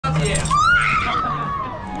Yeah.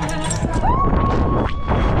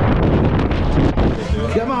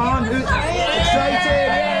 Come on, excited!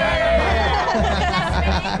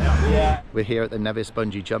 Yeah. We're here at the Nevis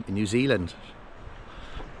Bungee jump in New Zealand.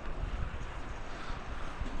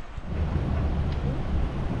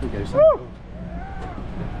 Here we go, son.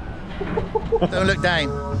 Don't look down.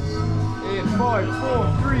 In 5,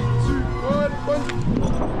 4, 3, 2, 1,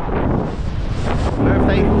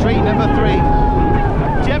 Birthday treat number 3.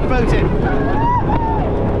 Jet boating.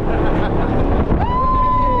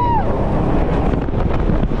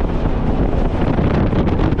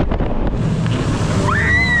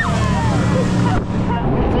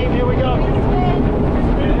 Here we go.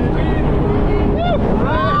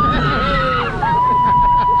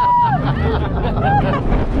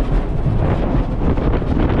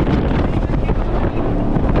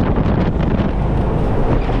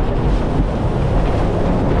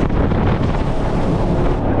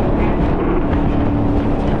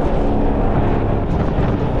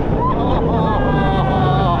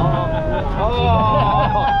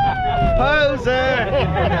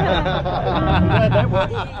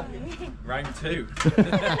 Round 2.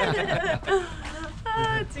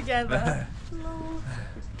 Together.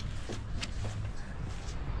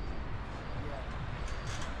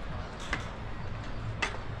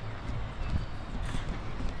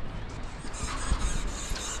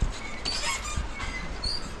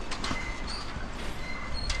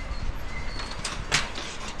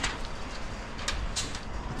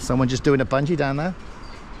 Someone just doing a bungee down there.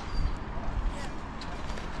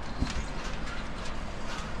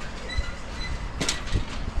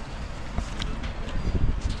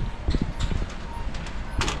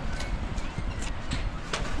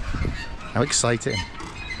 How exciting.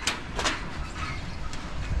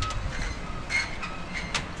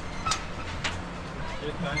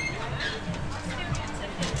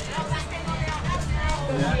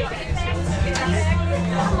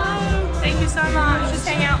 Thank you so much. Just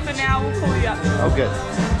hang out for now. We'll call you up. Oh, good.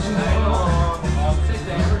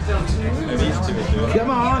 Come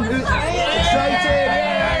on, excited!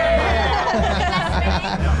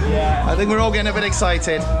 Yeah. I think we're all getting a bit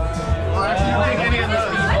excited.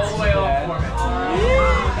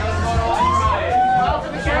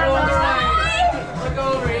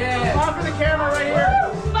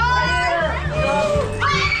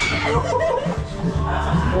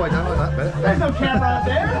 Oh, I don't like that bit. There's no camera up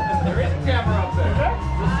there. There is a camera up there.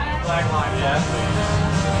 Flag line, yeah.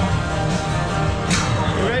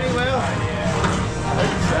 You ready, Will? I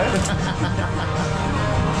think so.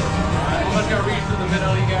 I'm just gonna reach to the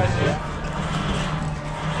middle, you guys. Yeah.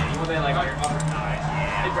 When they like your upper thigh.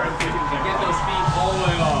 Yeah. Get those feet all the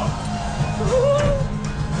way off.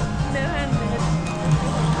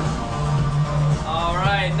 All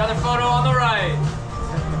right, another photo on the right.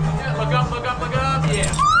 Yeah, look up, look up, look up.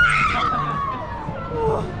 Yeah.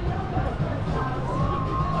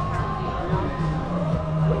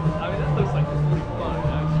 I mean, that looks like it's pretty fun,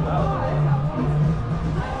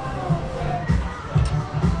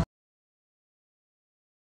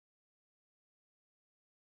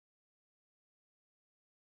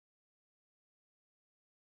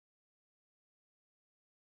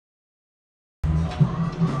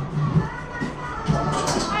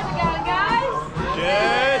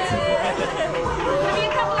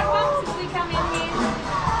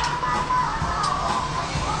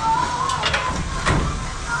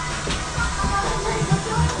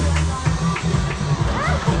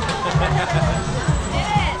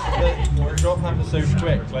 Drop hammer so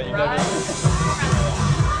quick, like you don't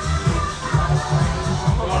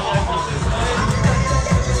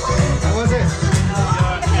How was it?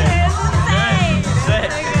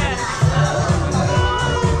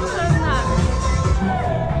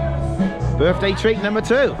 Birthday treat number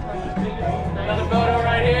 2. Another photo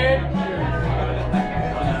right here.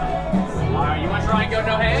 Alright, you want to try and go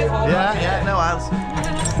no hands? Hold on. Yeah, no hands.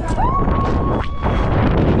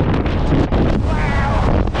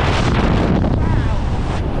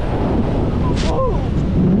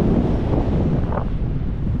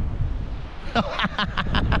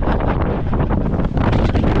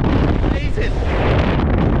 Amazing.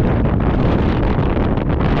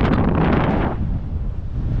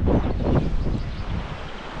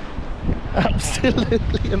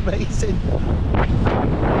 Absolutely amazing.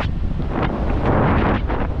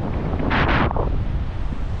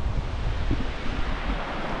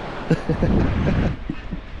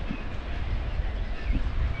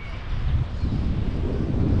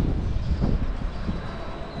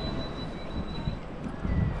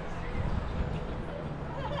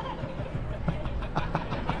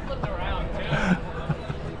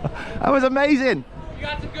 That was amazing. You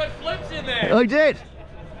got some good flips in there. I did.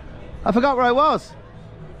 I forgot where I was.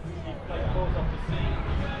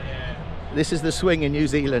 This is the swing in New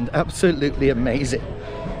Zealand. Absolutely amazing.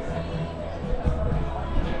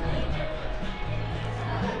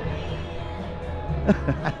 There's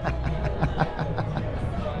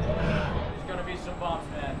gonna be some bumps,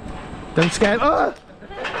 man. Don't scare. Oh!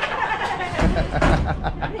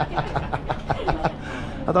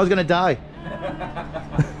 I thought I was going to die.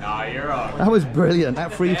 Nah, you're all right. That was brilliant.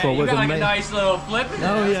 That free fall was You got like amazing. a nice little flip in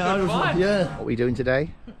there. Oh That's yeah, good fun. yeah. What are we doing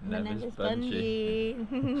today? Nevis Bungee.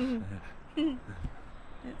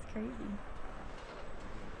 That's crazy.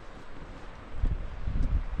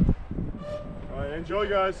 Alright, enjoy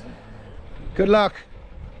guys. Good luck.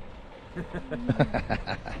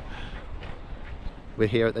 We're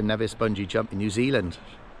here at the Nevis Bungee jump in New Zealand.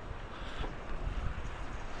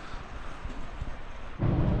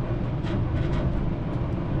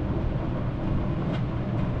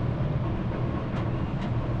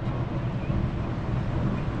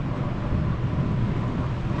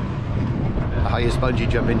 The highest bungee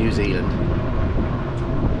jump in New Zealand.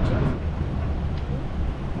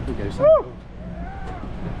 Here we go, son.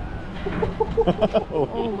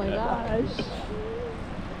 Oh my gosh.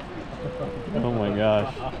 Oh my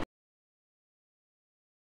gosh.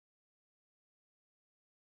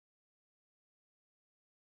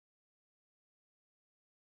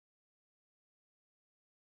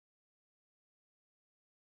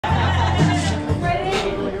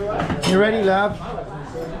 You ready, love?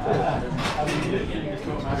 I'm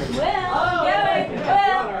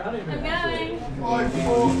going. 5,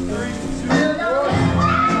 4, 3, 2, 1.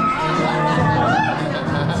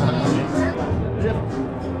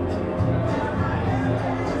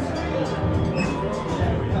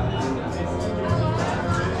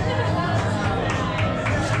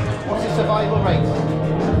 What's the survival rate?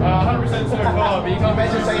 100% so far, but you can't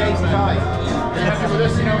Better say 85. You happy with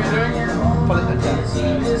this? You know what you're doing? Pull it then.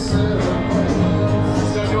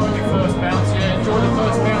 Still doing your first bounce, yeah. Enjoy the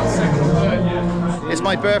first bounce, second or third, yeah. It's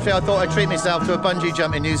my birthday. I thought I'd treat myself to a bungee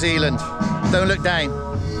jump in New Zealand. Don't look down.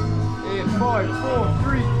 In 5, 4,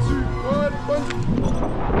 3, 2, 1. Bungee.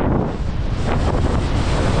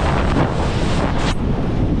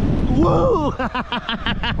 Woo!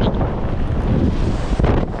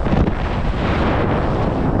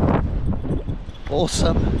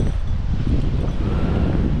 Awesome.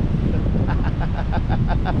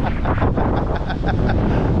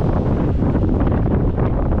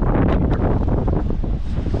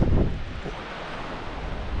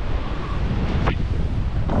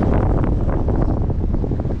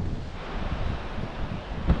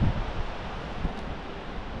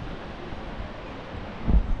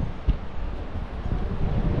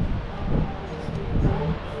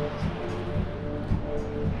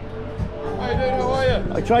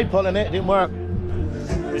 I tried pulling it, didn't work. They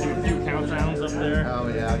do a few countdowns up there. Oh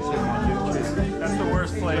yeah, I see them on YouTube. That's the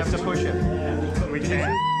worst place to push it. We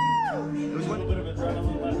can't. There's one little bit right on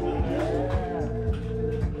the left.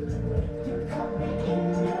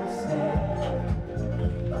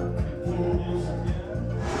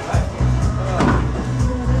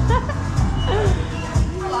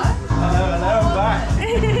 Hello, I'm back.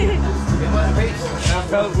 That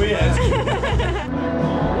felt weird.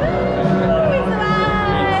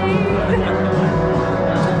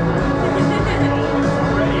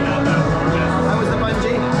 How was the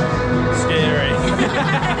bungee? Scary.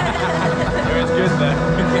 It was good though.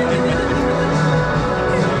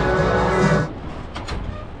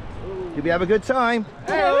 Did we have a good time?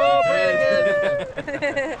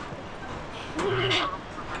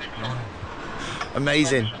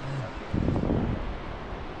 Amazing.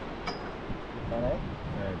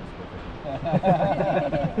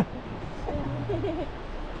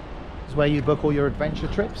 It's where you book all your adventure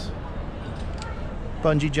trips.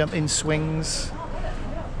 Bungee jumping, swings,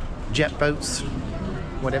 jet boats,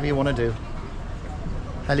 whatever you want to do.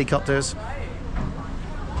 Helicopters.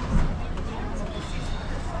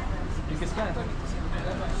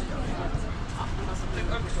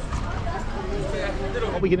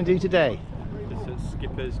 What are we going to do today? It's a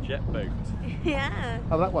skipper's jet boat. Yeah.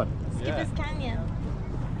 Oh, that one. Skipper's Canyon.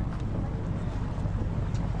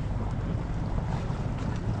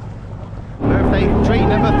 Birthday treat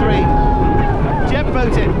number 3. Jet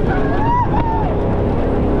boating.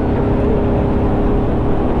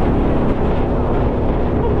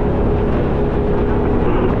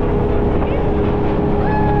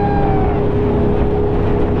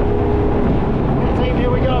 Team,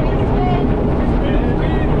 here we go.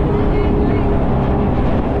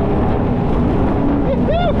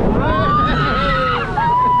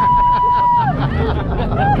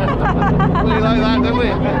 We like that, don't we?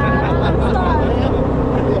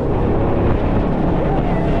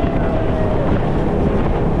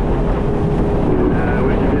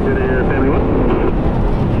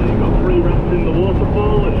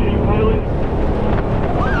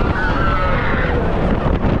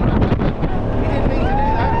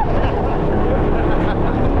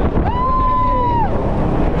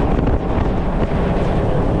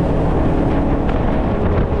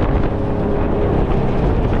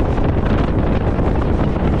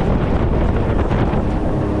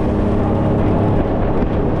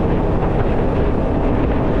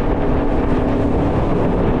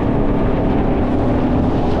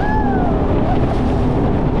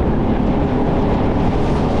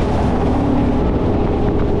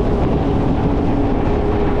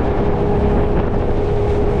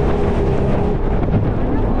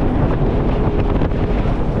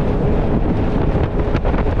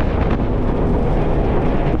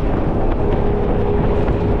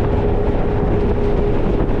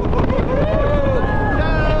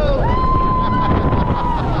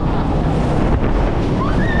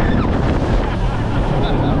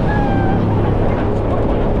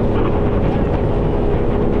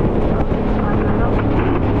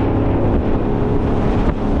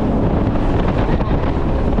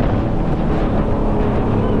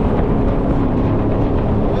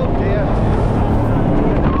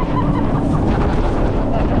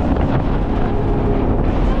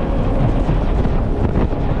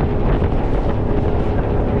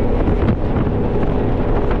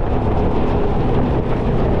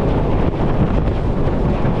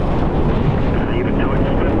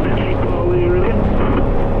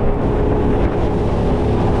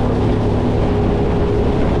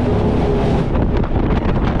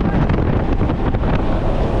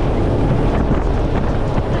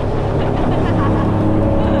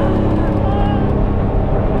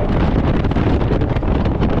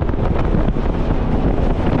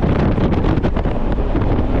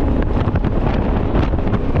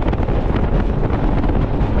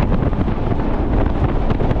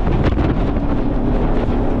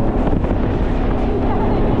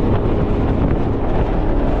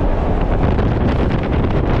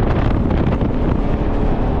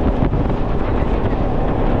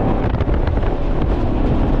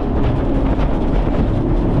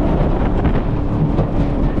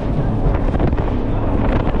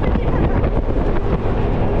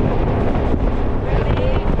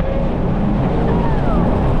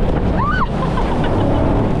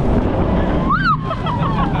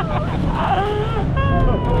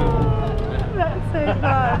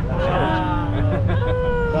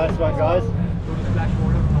 Nice one, guys.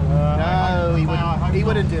 No, he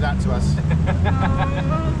wouldn't do that to us.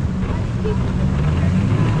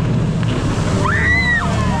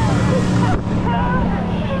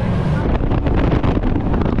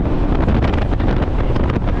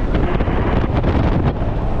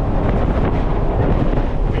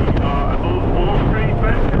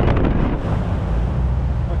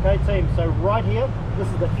 Okay team, so right here, this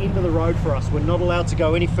is the end of the road for us. We're not allowed to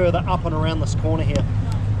go any further up and around this corner here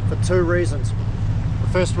for two reasons. The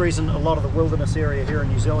first reason, a lot of the wilderness area here in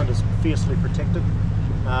New Zealand is fiercely protected.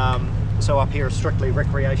 So up here is strictly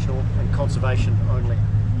recreational and conservation only.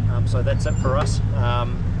 So that's it for us.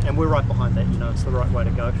 And we're right behind that, you know, it's the right way to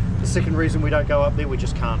go. The second reason we don't go up there, we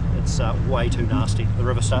just can't. It's way too nasty. The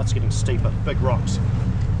river starts getting steeper, big rocks,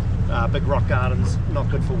 big rock gardens, not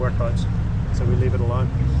good for workboats. So we leave it alone.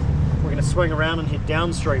 We're going to swing around and head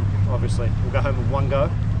downstream, obviously. We'll go home in one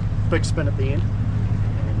go, big spin at the end,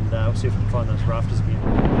 and we'll see if we can find those rafters again.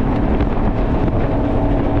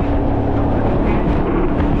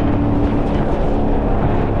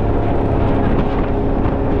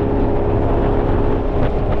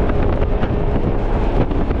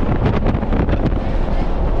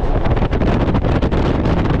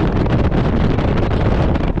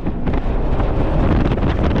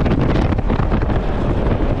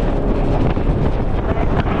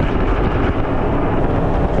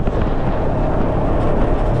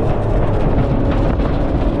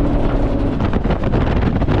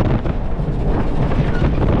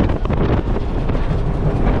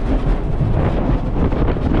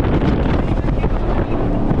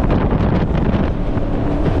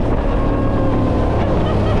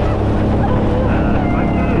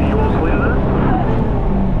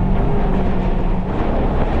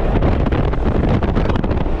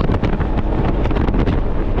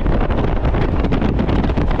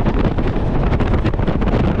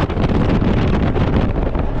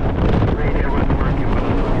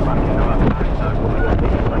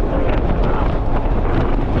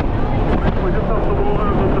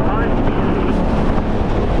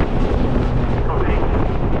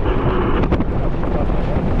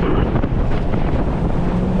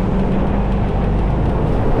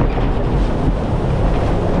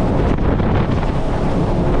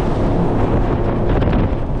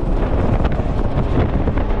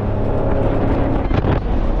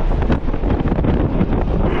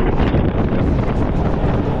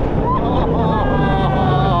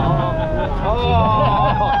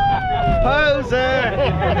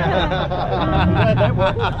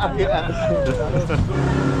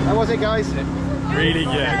 How was it, guys? Really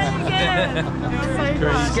good.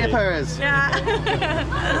 Skippers. Yeah.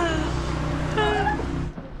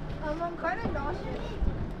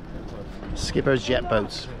 Skippers jet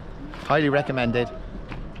boats. Highly recommended.